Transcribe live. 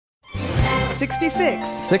66.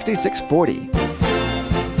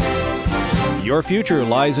 6640. Your future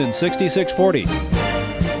lies in 6640.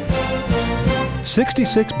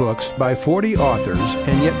 66 books by 40 authors,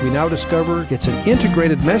 and yet we now discover it's an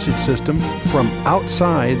integrated message system from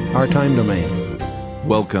outside our time domain.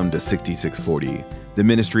 Welcome to 6640, the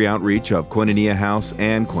ministry outreach of Koinonia House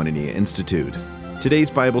and Koinonia Institute.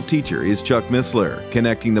 Today's Bible teacher is Chuck Missler,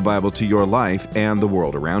 connecting the Bible to your life and the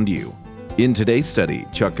world around you. In today's study,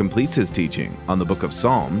 Chuck completes his teaching on the book of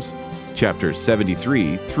Psalms, chapters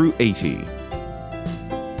 73 through 80.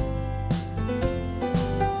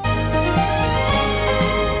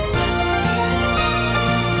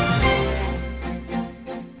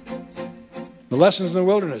 The lessons in the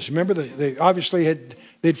wilderness. Remember, they obviously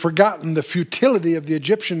they'd forgotten the futility of the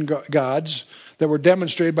Egyptian gods that were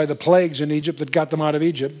demonstrated by the plagues in Egypt that got them out of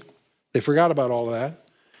Egypt. They forgot about all of that.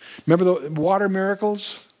 Remember the water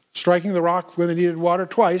miracles, striking the rock when they needed water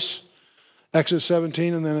twice, Exodus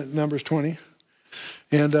 17 and then at Numbers 20.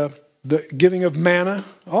 And the giving of manna.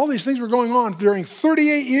 All these things were going on during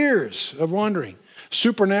 38 years of wandering.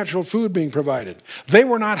 Supernatural food being provided. They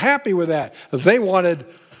were not happy with that. They wanted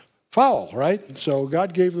fowl, right? So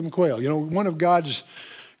God gave them quail. You know, one of God's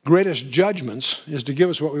greatest judgments is to give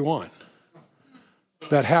us what we want.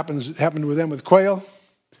 That happened with them with quail.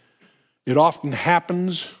 It often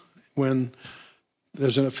happens when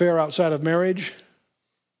there's an affair outside of marriage.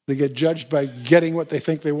 They get judged by getting what they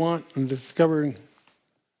think they want and discovering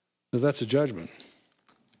that that's a judgment.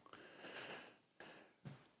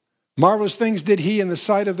 Marvelous things did he in the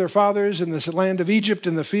sight of their fathers in the land of Egypt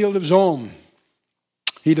in the field of Zom.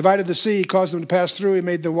 He divided the sea, caused them to pass through. He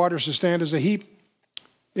made the waters to stand as a heap.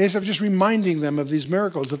 Instead of just reminding them of these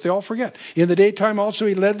miracles that they all forget. In the daytime also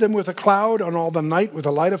he led them with a cloud, on all the night with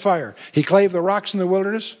a light of fire. He clave the rocks in the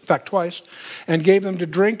wilderness, in fact twice, and gave them to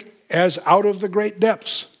drink as out of the great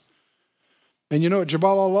depths. And you know, at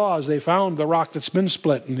Jabal al-Lawz, they found the rock that's been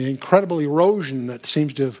split and the incredible erosion that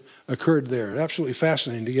seems to have occurred there. Absolutely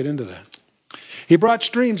fascinating to get into that. He brought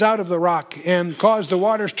streams out of the rock and caused the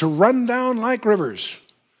waters to run down like rivers.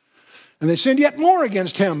 And they sinned yet more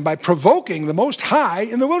against him by provoking the Most High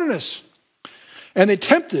in the wilderness. And they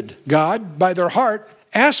tempted God by their heart,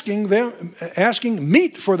 asking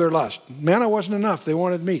meat for their lust. Manna wasn't enough. They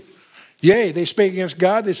wanted meat. Yea, they spake against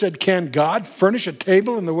God. They said, can God furnish a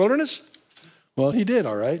table in the wilderness? Well, he did,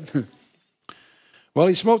 all right. Well,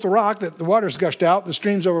 he smote the rock that the waters gushed out, the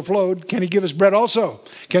streams overflowed. Can he give us bread also?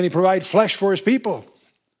 Can he provide flesh for his people?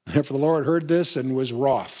 Therefore the Lord heard this and was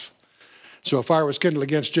wroth. So a fire was kindled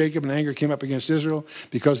against Jacob, and anger came up against Israel,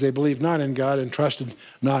 because they believed not in God and trusted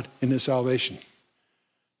not in his salvation.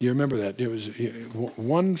 You remember that. It was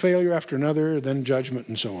one failure after another, then judgment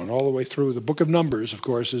and so on, all the way through. The book of Numbers, of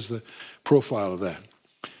course, is the profile of that.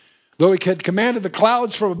 Though he had commanded the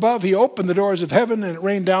clouds from above, he opened the doors of heaven, and it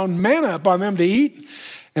rained down manna upon them to eat,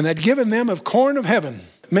 and had given them of corn of heaven.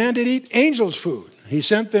 Man did eat angels' food. He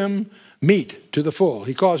sent them meat to the full.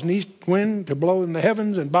 He caused an east wind to blow in the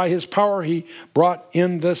heavens, and by his power he brought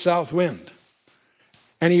in the south wind.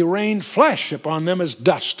 And he rained flesh upon them as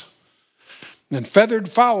dust, and feathered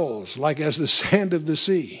fowls like as the sand of the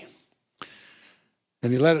sea.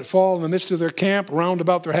 And he let it fall in the midst of their camp, round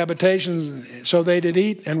about their habitations. So they did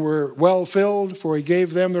eat and were well filled, for he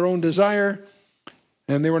gave them their own desire.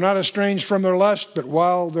 And they were not estranged from their lust, but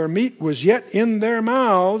while their meat was yet in their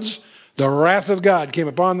mouths, the wrath of God came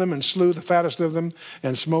upon them and slew the fattest of them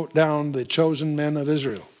and smote down the chosen men of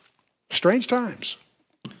Israel. Strange times.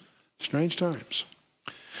 Strange times.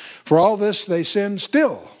 For all this they sinned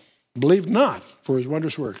still, believed not for his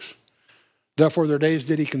wondrous works. Therefore their days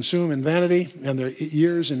did he consume in vanity, and their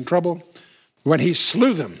years in trouble. When he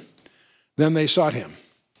slew them, then they sought him,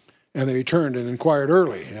 and they returned and inquired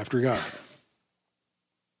early after God.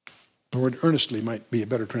 The word earnestly might be a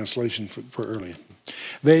better translation for early.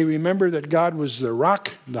 They remembered that God was their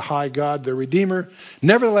rock, the high God, their Redeemer.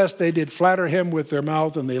 Nevertheless, they did flatter him with their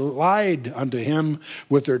mouth, and they lied unto him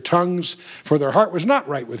with their tongues, for their heart was not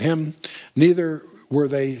right with him, neither were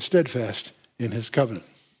they steadfast in his covenant.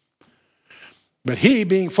 But he,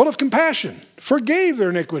 being full of compassion, forgave their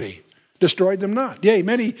iniquity, destroyed them not. Yea,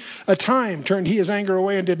 many a time turned he his anger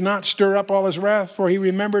away, and did not stir up all his wrath, for he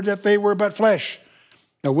remembered that they were but flesh,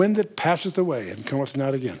 a wind that passeth away and cometh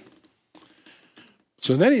not again.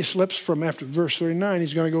 So then he slips from after verse 39.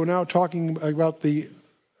 He's going to go now talking about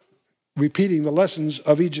repeating the lessons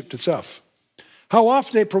of Egypt itself. How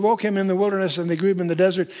oft they provoke him in the wilderness, and they grieve him in the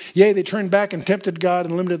desert. Yea, they turned back and tempted God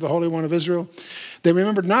and limited the Holy One of Israel. They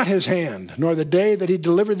remembered not his hand, nor the day that he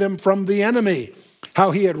delivered them from the enemy, how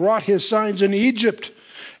he had wrought his signs in Egypt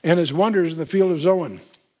and his wonders in the field of Zoan.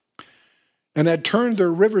 and had turned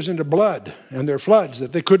their rivers into blood and their floods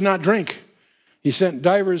that they could not drink. He sent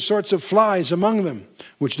divers sorts of flies among them,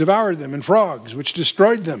 which devoured them, and frogs, which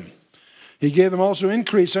destroyed them. He gave them also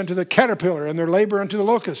increase unto the caterpillar, and their labor unto the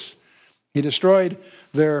locust. He destroyed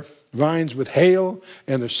their vines with hail,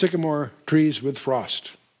 and their sycamore trees with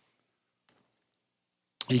frost.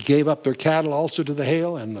 He gave up their cattle also to the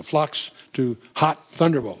hail, and the flocks to hot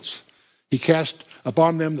thunderbolts. He cast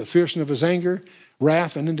upon them the fierceness of his anger,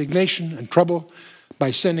 wrath and indignation and trouble, by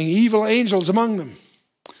sending evil angels among them.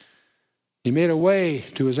 He made a way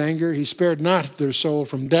to his anger. He spared not their soul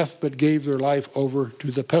from death, but gave their life over to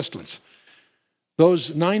the pestilence.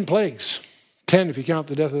 Those 9 plagues, 10 if you count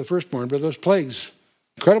the death of the firstborn, but those plagues,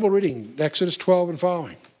 incredible reading, Exodus 12 and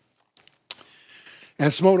following.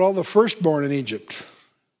 And smote all the firstborn in Egypt,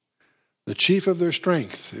 the chief of their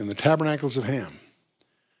strength, in the tabernacles of Ham.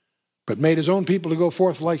 But made his own people to go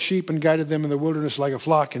forth like sheep, and guided them in the wilderness like a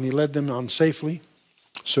flock, and he led them on safely,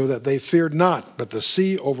 so that they feared not, but the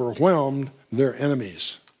sea overwhelmed their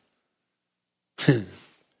enemies.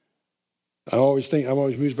 I'm always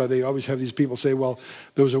amused by, they always have these people say, well,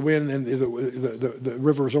 there was a wind and the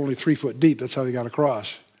river was only 3 foot deep. That's how they got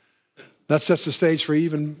across. That sets the stage for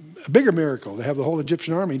even a bigger miracle, to have the whole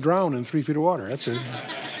Egyptian army drown in 3 feet of water. That's it.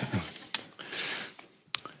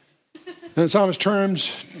 And the psalmist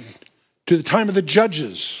turns to the time of the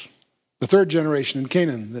judges, the 3rd generation in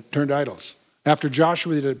Canaan that turned idols. After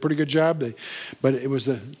Joshua, they did a pretty good job, but it was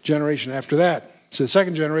the generation after that. So the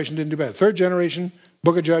 2nd generation didn't do bad. 3rd generation,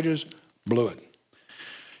 book of Judges, blew it.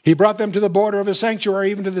 He brought them to the border of his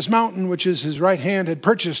sanctuary, even to this mountain, which his right hand had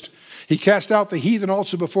purchased. He cast out the heathen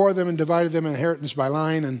also before them, and divided them inheritance by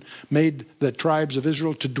line, and made the tribes of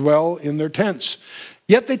Israel to dwell in their tents.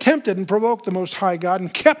 Yet they tempted and provoked the Most High God,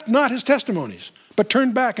 and kept not his testimonies, but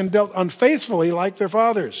turned back and dealt unfaithfully like their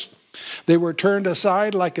fathers. They were turned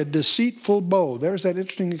aside like a deceitful bow. There's that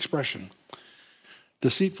interesting expression.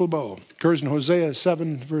 Deceitful bow. It occurs in Hosea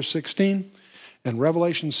 7, verse 16, and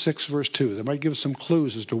Revelation 6, verse 2. That might give us some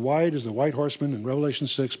clues as to why does the white horseman in Revelation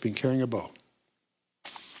 6 be carrying a bow.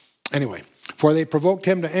 Anyway, for they provoked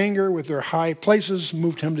him to anger with their high places,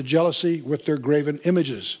 moved him to jealousy with their graven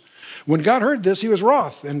images. When God heard this, he was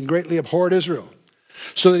wroth and greatly abhorred Israel,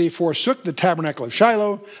 so that he forsook the tabernacle of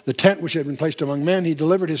Shiloh, the tent which had been placed among men. He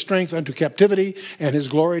delivered his strength unto captivity, and his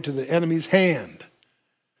glory to the enemy's hand.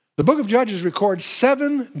 The book of Judges records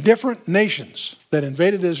 7 different nations that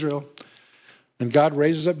invaded Israel, and God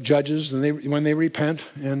raises up judges when they repent,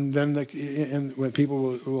 and then when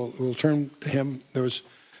people will turn to him. There was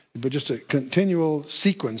just a continual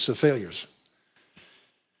sequence of failures.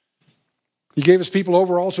 He gave his people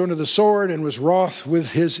over also unto the sword, and was wroth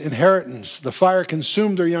with his inheritance. The fire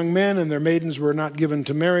consumed their young men, and their maidens were not given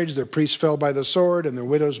to marriage. Their priests fell by the sword, and their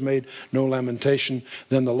widows made no lamentation.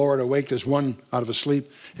 Then the Lord awaked as one out of a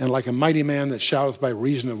sleep, and like a mighty man that shouteth by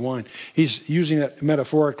reason of wine. He's using that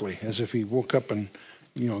metaphorically, as if he woke up and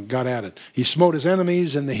got at it. He smote his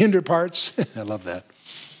enemies in the hinder parts. I love that.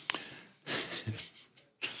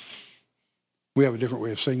 We have a different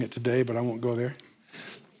way of saying it today, but I won't go there.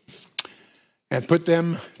 And put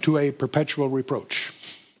them to a perpetual reproach.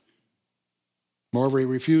 Moreover, he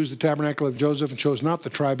refused the tabernacle of Joseph, and chose not the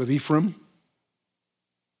tribe of Ephraim.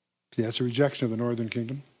 See, that's a rejection of the northern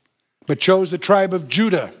kingdom. But chose the tribe of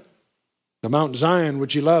Judah, the Mount Zion,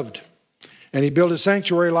 which he loved. And he built a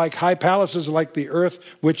sanctuary like high palaces, like the earth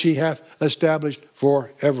which he hath established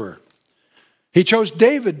forever. He chose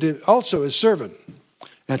David also his servant,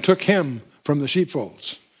 and took him from the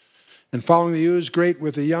sheepfolds. And following the ewes great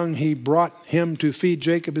with the young, he brought him to feed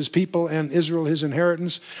Jacob his people, and Israel his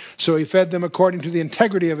inheritance. So he fed them according to the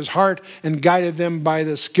integrity of his heart, and guided them by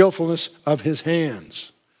the skillfulness of his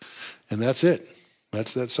hands. And that's it.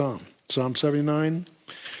 That's that psalm. Psalm 79.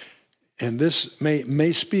 And this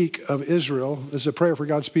may speak of Israel. This is a prayer for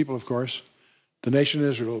God's people, of course, the nation of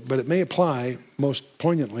Israel. But it may apply most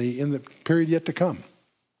poignantly in the period yet to come.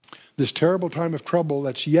 This terrible time of trouble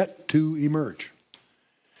that's yet to emerge.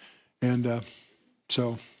 And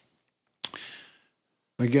so,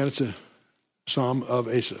 again, it's a psalm of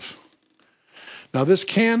Asaph. Now, this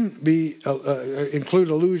can be include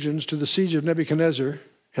allusions to the siege of Nebuchadnezzar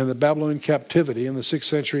and the Babylonian captivity in the 6th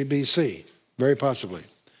century BC, very possibly.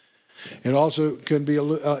 It also can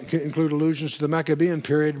include allusions to the Maccabean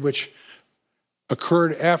period, which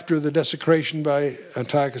occurred after the desecration by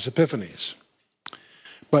Antiochus Epiphanes.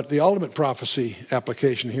 But the ultimate prophecy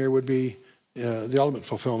application here would be, the ultimate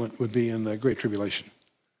fulfillment would be in the Great Tribulation.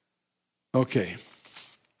 Okay.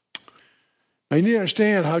 Now you need to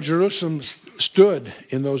understand how Jerusalem stood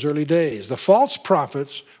in those early days. The false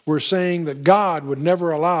prophets were saying that God would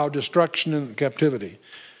never allow destruction and captivity.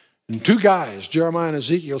 And two guys, Jeremiah and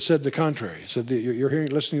Ezekiel, said the contrary. Said, you're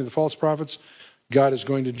listening to the false prophets, God is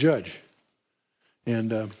going to judge.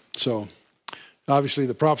 And so, obviously,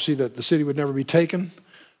 the prophecy that the city would never be taken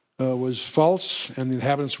was false, and the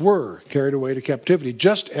inhabitants were carried away to captivity,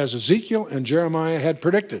 just as Ezekiel and Jeremiah had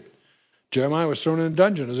predicted. Jeremiah was thrown in a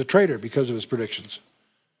dungeon as a traitor because of his predictions.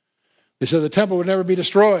 They said the temple would never be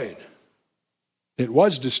destroyed. It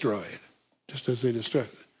was destroyed, just as they destroyed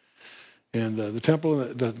it. And the temple,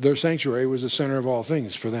 their sanctuary, was the center of all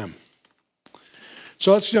things for them.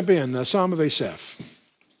 So let's jump in. Psalm of Asaph,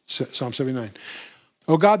 Psalm 79.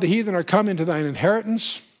 O God, the heathen are come into thine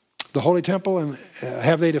inheritance, the holy temple, and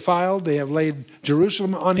have they defiled? They have laid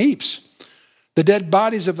Jerusalem on heaps. The dead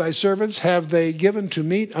bodies of thy servants have they given to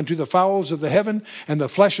meat unto the fowls of the heaven, and the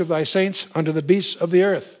flesh of thy saints unto the beasts of the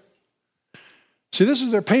earth. See, this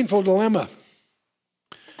is their painful dilemma.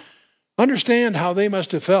 Understand how they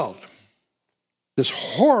must have felt. This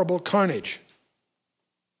horrible carnage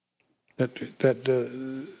that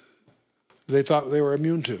they thought they were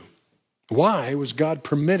immune to. Why was God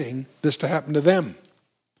permitting this to happen to them?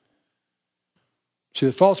 See,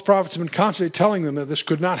 the false prophets have been constantly telling them that this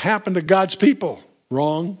could not happen to God's people.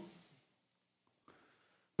 Wrong.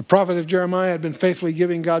 The prophet of Jeremiah had been faithfully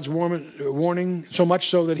giving God's warning, so much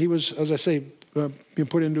so that he was, as I say, being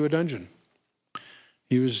put into a dungeon.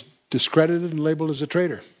 He was discredited and labeled as a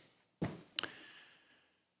traitor.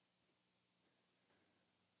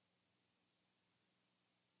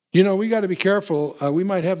 You know, we got to be careful. We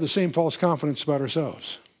might have the same false confidence about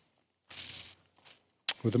ourselves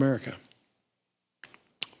with America.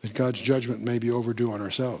 That God's judgment may be overdue on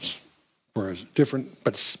ourselves for a different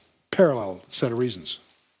but parallel set of reasons.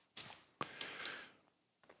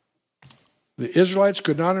 The Israelites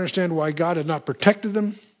could not understand why God had not protected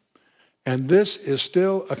them, and this is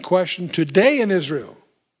still a question today in Israel.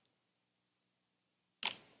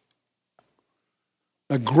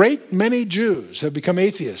 A great many Jews have become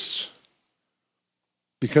atheists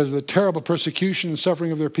because of the terrible persecution and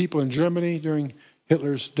suffering of their people in Germany during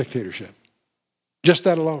Hitler's dictatorship. Just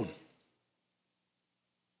that alone.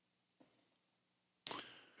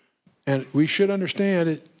 And we should understand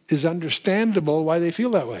it is understandable why they feel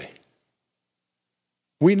that way.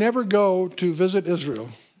 We never go to visit Israel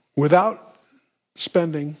without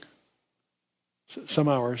spending some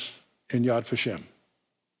hours in Yad Vashem.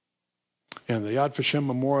 And the Yad Vashem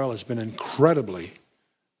Memorial has been incredibly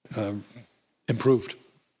improved.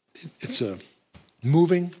 It's a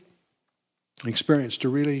moving experience to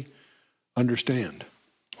really understand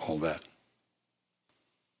all that.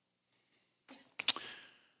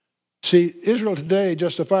 See, Israel today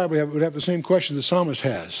justifiably would have the same question the psalmist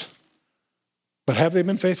has. But have they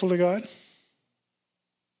been faithful to God?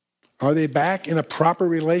 Are they back in a proper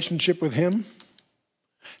relationship with Him?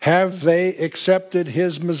 Have they accepted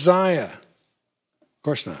His Messiah? Of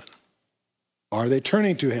course not. Are they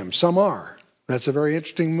turning to Him? Some are. That's a very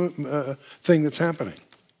interesting thing that's happening.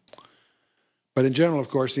 But in general, of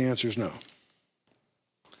course, the answer is no.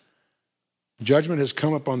 Judgment has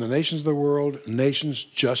come upon the nations of the world, nations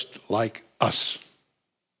just like us.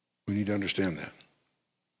 We need to understand that.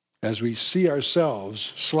 As we see ourselves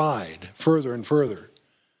slide further and further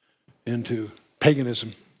into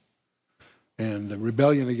paganism and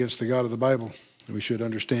rebellion against the God of the Bible, we should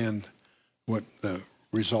understand what the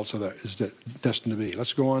results of that is destined to be.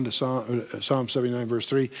 Let's go on to Psalm 79, verse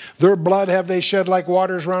 3. Their blood have they shed like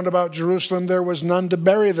waters round about Jerusalem. There was none to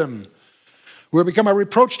bury them. We have become a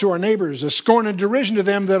reproach to our neighbors, a scorn and derision to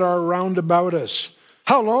them that are round about us.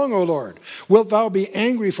 How long, O Lord? Wilt thou be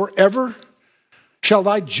angry forever? Shall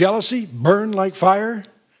thy jealousy burn like fire?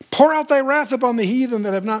 Pour out thy wrath upon the heathen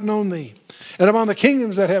that have not known thee, and upon the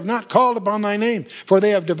kingdoms that have not called upon thy name. For they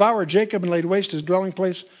have devoured Jacob and laid waste his dwelling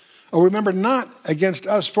place. O remember not against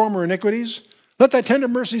us former iniquities. Let thy tender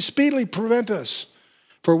mercy speedily prevent us,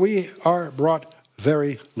 for we are brought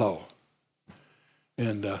very low.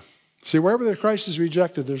 And see, wherever the Christ is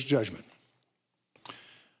rejected, there's judgment.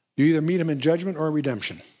 You either meet him in judgment or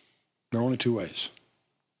redemption. There are only two ways.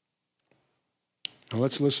 Now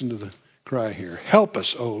let's listen to the cry here. Help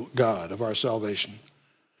us, O God of our salvation,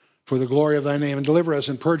 for the glory of thy name, and deliver us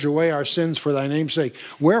and purge away our sins for thy name's sake.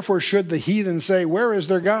 Wherefore should the heathen say, where is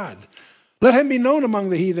their God? Let him be known among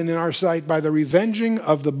the heathen in our sight by the revenging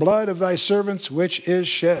of the blood of thy servants which is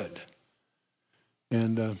shed.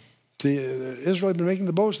 And Israel had been making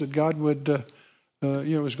the boast that God would,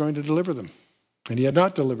 was going to deliver them. And he had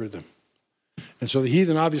not delivered them. And so the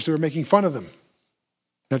heathen obviously were making fun of them.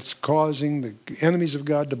 That's causing the enemies of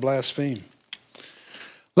God to blaspheme.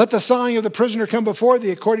 Let the sighing of the prisoner come before thee.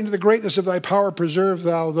 According to the greatness of thy power, preserve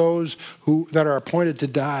thou those that are appointed to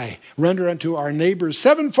die. Render unto our neighbors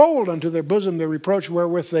sevenfold unto their bosom the reproach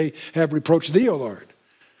wherewith they have reproached thee, O Lord.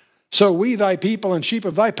 So we, thy people and sheep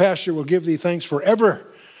of thy pasture, will give thee thanks forever.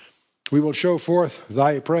 We will show forth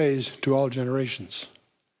thy praise to all generations.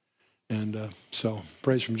 And so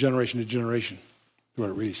praise from generation to generation is what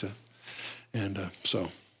it really says. And so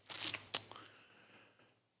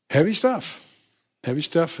heavy stuff. Heavy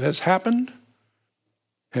stuff has happened.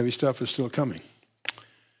 Heavy stuff is still coming.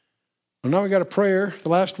 Well, now we got a prayer, the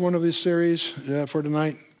last one of this series for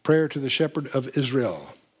tonight, prayer to the shepherd of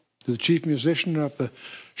Israel, to the chief musician of the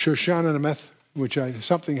Shoshananameth, which has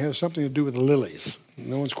something to do with the lilies.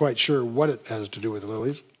 No one's quite sure what it has to do with the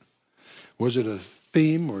lilies. Was it a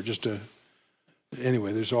theme or just a...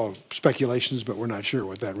 Anyway, there's all speculations, but we're not sure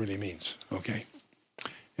what that really means. Okay.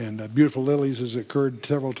 And beautiful lilies has occurred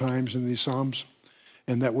several times in these Psalms.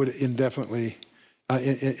 And that would indefinitely,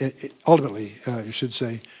 ultimately, you should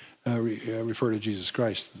say, refer to Jesus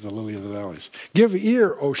Christ, the lily of the valleys. Give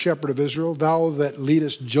ear, O shepherd of Israel, thou that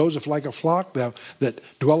leadest Joseph like a flock, thou that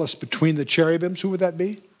dwellest between the cherubims. Who would that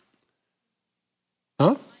be?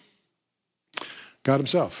 Huh? God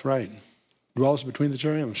himself, right. Dwellest between the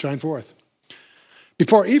cherubims. Shine forth.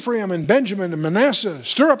 Before Ephraim and Benjamin and Manasseh,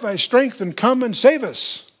 stir up thy strength and come and save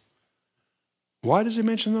us. Why does he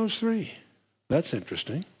mention those three? That's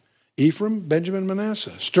interesting. Ephraim, Benjamin,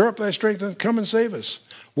 Manasseh. Stir up thy strength and come and save us.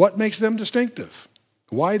 What makes them distinctive?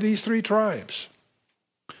 Why these three tribes?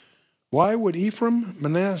 Why would Ephraim,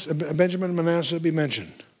 Benjamin, and Manasseh be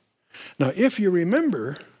mentioned? Now, if you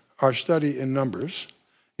remember our study in Numbers,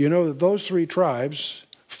 you know that those three tribes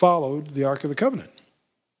followed the Ark of the Covenant.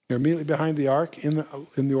 They're immediately behind the Ark in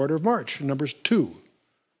the order of march, Numbers 2,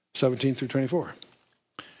 17 through 24.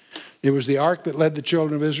 It was the Ark that led the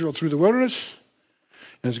children of Israel through the wilderness.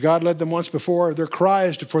 As God led them once before, their cry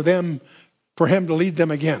is for him to lead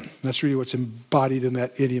them again. That's really what's embodied in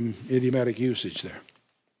that idiomatic usage there.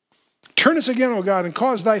 Turn us again, O God, and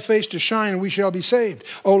cause thy face to shine, and we shall be saved.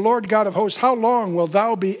 O Lord God of hosts, how long wilt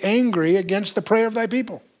thou be angry against the prayer of thy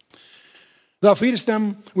people? Thou feedest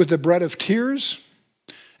them with the bread of tears,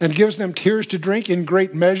 and givest them tears to drink in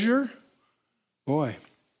great measure. Boy.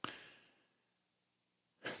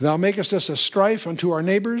 Thou makest us a strife unto our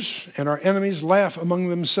neighbors, and our enemies laugh among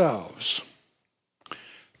themselves.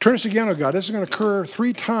 Turn us again, O God. This is going to occur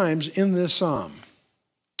 3 times in this psalm.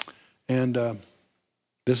 And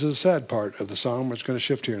this is a sad part of the psalm, which is going to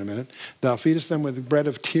shift here in a minute. Thou feedest them with the bread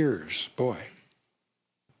of tears. Boy.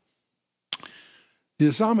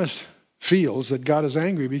 The psalmist feels that God is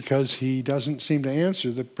angry because he doesn't seem to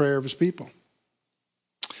answer the prayer of his people.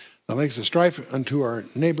 Thou makest a strife unto our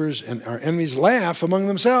neighbors, and our enemies laugh among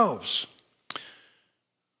themselves.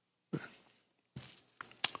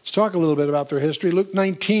 Let's talk a little bit about their history. Luke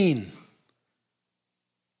 19.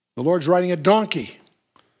 The Lord's riding a donkey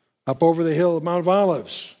up over the hill of Mount of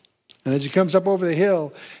Olives. And as he comes up over the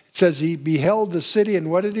hill, it says he beheld the city. And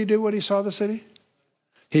what did he do when he saw the city?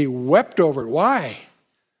 He wept over it. Why?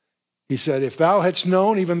 He said, if thou hadst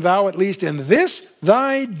known, even thou at least in this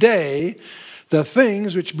thy day, the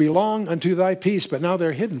things which belong unto thy peace, but now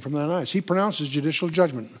they're hidden from thine eyes. He pronounces judicial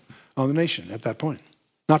judgment on the nation at that point.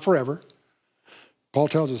 Not forever. Paul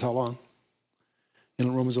tells us how long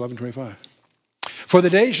in Romans 11:25. For the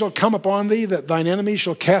day shall come upon thee that thine enemies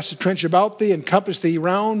shall cast a trench about thee, and compass thee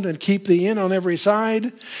round, and keep thee in on every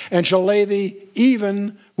side, and shall lay thee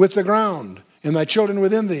even with the ground, and thy children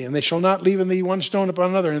within thee, and they shall not leave in thee one stone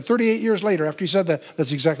upon another. And 38 years later, after he said that,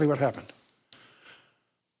 that's exactly what happened.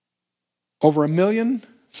 Over 1 million,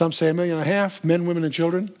 some say 1.5 million, men, women, and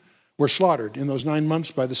children were slaughtered in those 9 months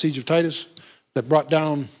by the siege of Titus that brought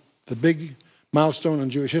down the big milestone in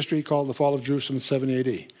Jewish history called the fall of Jerusalem in 70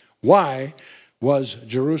 AD. Why was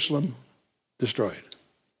Jerusalem destroyed?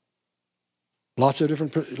 Lots of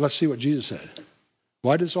different, let's see what Jesus said.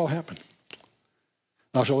 Why did this all happen?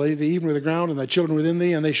 Thou shalt lay thee even with the ground, and thy children within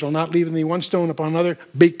thee, and they shall not leave in thee one stone upon another,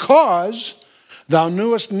 because thou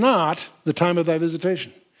knewest not the time of thy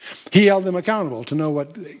visitation. He held them accountable to know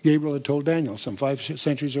what Gabriel had told Daniel some 5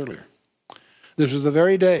 centuries earlier. This was the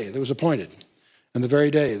very day that was appointed, and the very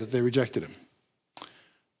day that they rejected him.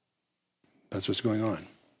 That's what's going on.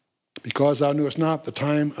 Because thou knewest not the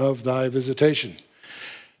time of thy visitation.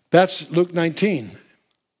 That's Luke 19.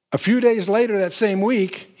 A few days later that same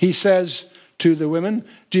week, he says to the women,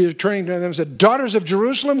 Jesus turning to them said, daughters of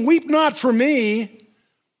Jerusalem, weep not for me.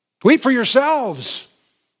 Weep for yourselves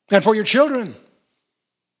and for your children.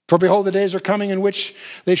 For behold, the days are coming in which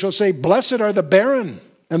they shall say, blessed are the barren,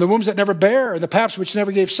 and the wombs that never bare, and the paps which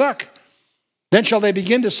never gave suck. Then shall they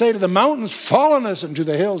begin to say to the mountains, fall on us, and to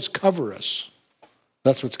the hills, cover us.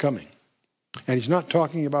 That's what's coming. And he's not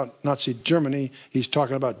talking about Nazi Germany. He's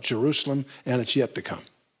talking about Jerusalem, and it's yet to come.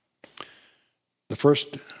 The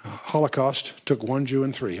first Holocaust took 1 Jew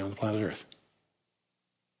and 3 on the planet Earth.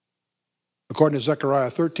 According to Zechariah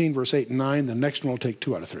 13, verse 8 and 9, the next one will take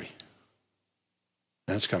 2 out of 3.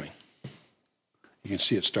 And it's coming. You can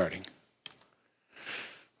see it starting.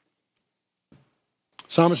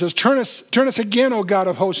 Psalmist says, turn us again, O God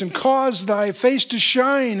of hosts, and cause thy face to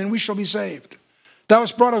shine, and we shall be saved. Thou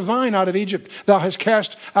hast brought a vine out of Egypt. Thou hast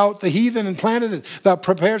cast out the heathen and planted it. Thou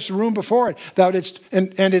preparest a room before it. Thou didst,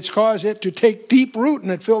 and it's caused it to take deep root,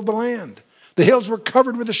 and it filled the land. The hills were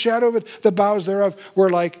covered with the shadow of it. The boughs thereof were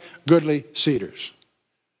like goodly cedars.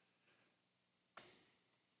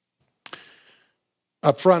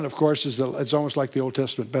 Up front, of course, it's almost like the Old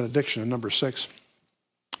Testament benediction in number 6.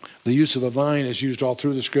 The use of a vine is used all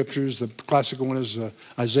through the scriptures. The classical one is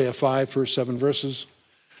Isaiah 5, first 7 verses.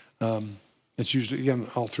 It's used, again,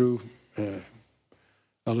 all through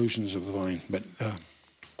allusions of the vine. But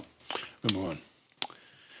we'll move on.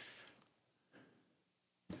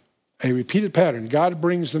 A repeated pattern. God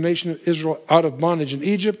brings the nation of Israel out of bondage in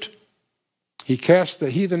Egypt. He cast the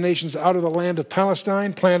heathen nations out of the land of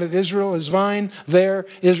Palestine, planted Israel, his vine. There,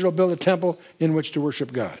 Israel built a temple in which to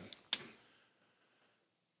worship God.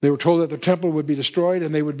 They were told that the temple would be destroyed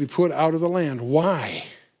and they would be put out of the land. Why?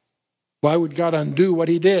 Why would God undo what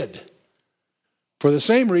he did? For the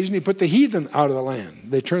same reason he put the heathen out of the land.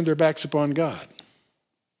 They turned their backs upon God.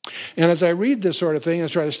 And as I read this sort of thing and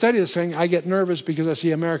try to study this thing, I get nervous because I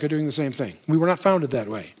see America doing the same thing. We were not founded that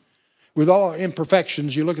way. With all our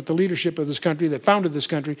imperfections, you look at the leadership of this country that founded this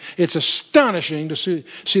country, it's astonishing to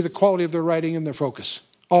see the quality of their writing and their focus.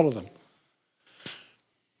 All of them.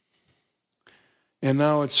 And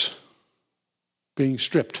now it's being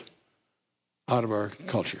stripped out of our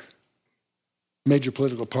culture. Major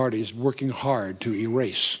political parties working hard to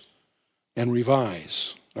erase and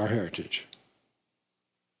revise our heritage.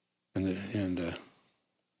 And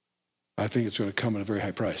I think it's going to come at a very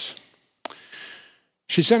high price.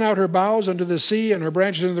 She sent out her boughs unto the sea and her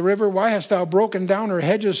branches into the river. Why hast thou broken down her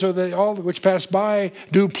hedges so that all which pass by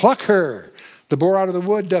do pluck her? The boar out of the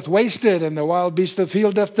wood doth waste it, and the wild beast of the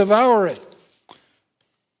field doth devour it.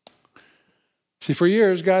 See, for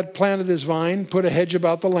years, God planted his vine, put a hedge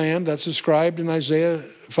about the land. That's described in Isaiah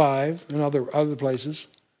 5 and other places.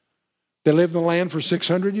 They lived in the land for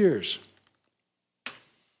 600 years.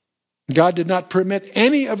 God did not permit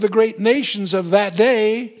any of the great nations of that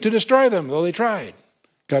day to destroy them, though they tried.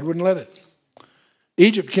 God wouldn't let it.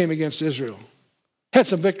 Egypt came against Israel. Had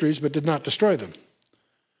some victories, but did not destroy them.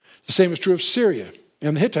 The same is true of Syria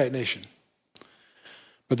and the Hittite nation.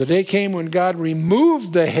 But the day came when God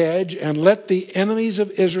removed the hedge and let the enemies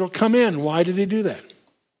of Israel come in. Why did he do that?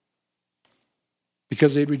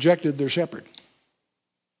 Because they rejected their shepherd.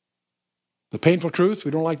 The painful truth,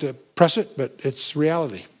 we don't like to press it, but it's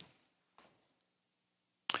reality.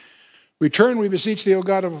 Return, we beseech thee, O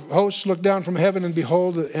God of hosts, look down from heaven and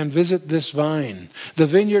behold and visit this vine. The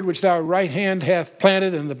vineyard which thy right hand hath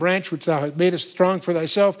planted and the branch which thou hast made strong for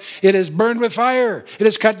thyself, it is burned with fire. It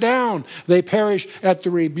is cut down. They perish at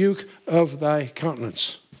the rebuke of thy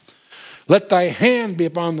countenance. Let thy hand be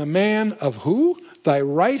upon the man of who? Thy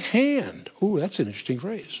right hand. Ooh, that's an interesting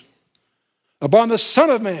phrase. Upon the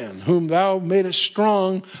Son of Man, whom thou madest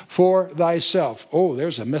strong for thyself. Oh,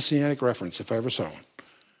 there's a messianic reference if I ever saw one.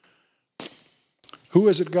 Who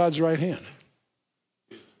is at God's right hand?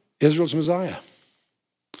 Israel's Messiah.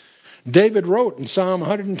 David wrote in Psalm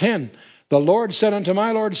 110, the Lord said unto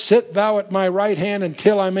my Lord, sit thou at my right hand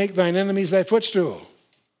until I make thine enemies thy footstool.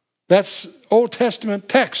 That's Old Testament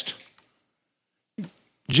text.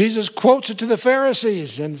 Jesus quotes it to the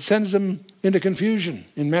Pharisees and sends them into confusion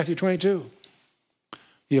in Matthew 22.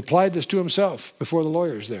 He applied this to himself before the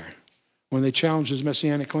lawyers there when they challenged his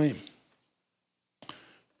messianic claim.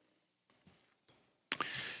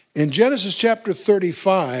 In Genesis chapter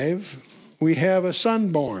 35, we have a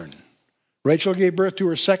son born. Rachel gave birth to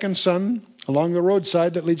her second son along the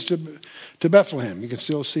roadside that leads to Bethlehem. You can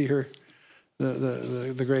still see her,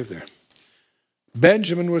 the grave there.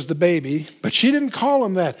 Benjamin was the baby, but she didn't call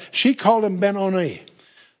him that. She called him Ben-Oni.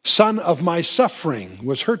 Son of my suffering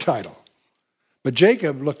was her title. But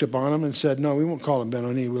Jacob looked upon him and said, no, we won't call him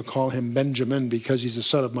Ben-Oni. We'll call him Benjamin because he's the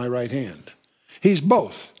son of my right hand. He's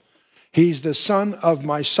both. He's the son of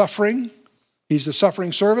my suffering. He's the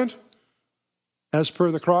suffering servant, as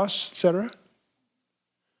per the cross, etc.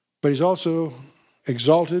 But he's also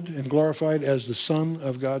exalted and glorified as the son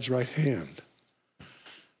of God's right hand.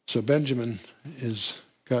 So Benjamin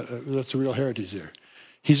that's a real heritage there.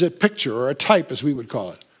 He's a picture or a type, as we would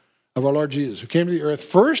call it, of our Lord Jesus, who came to the earth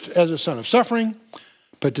first as a son of suffering,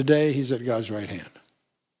 but today he's at God's right hand.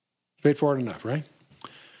 Straightforward enough, right?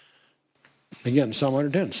 Again, Psalm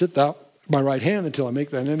 110, sit thou at my right hand until I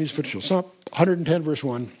make thine enemies footstool. Psalm 110, verse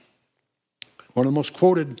 1, one of the most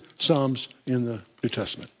quoted Psalms in the New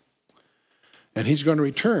Testament. And he's going to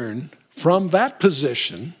return from that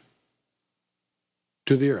position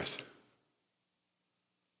to the earth.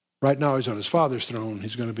 Right now he's on his Father's throne.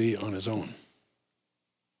 He's going to be on his own.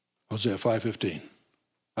 Hosea 5:15.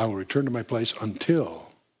 I will return to my place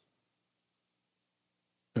until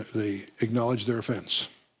they acknowledge their offense.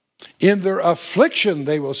 In their affliction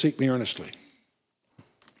they will seek me earnestly.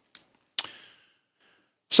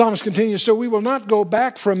 Psalmist continues, so we will not go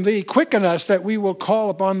back from thee. Quicken us that we will call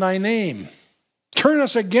upon thy name. Turn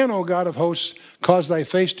us again, O God of hosts. Cause thy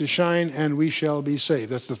face to shine, and we shall be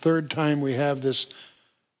saved. That's the third time we have this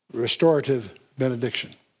restorative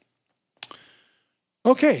benediction.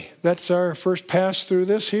 Okay, that's our first pass through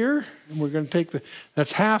this here. And we're going to take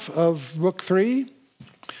that's half of book 3.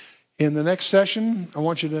 In the next session, I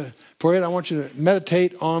want you to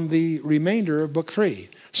meditate on the remainder of book 3,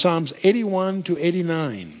 Psalms 81 to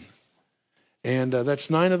 89. And that's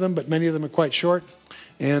 9 of them, but many of them are quite short.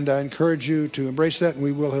 And I encourage you to embrace that, and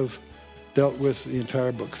we will have dealt with the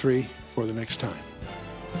entire book 3 for the next time.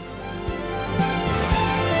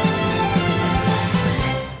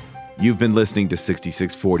 You've been listening to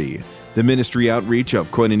 6640, the ministry outreach of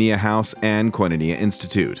Koinonia House and Koinonia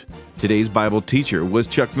Institute. Today's Bible teacher was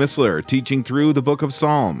Chuck Missler, teaching through the book of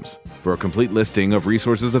Psalms. For a complete listing of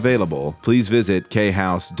resources available, please visit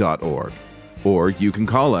khouse.org. Or you can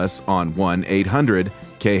call us on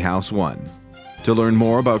 1-800-KHOUSE-1. To learn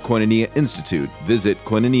more about Koinonia Institute, visit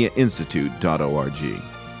koinoniainstitute.org.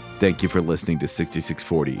 Thank you for listening to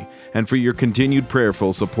 6640 and for your continued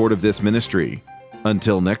prayerful support of this ministry.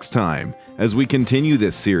 Until next time, as we continue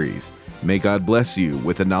this series, may God bless you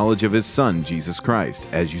with the knowledge of His Son, Jesus Christ,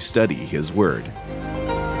 as you study His Word.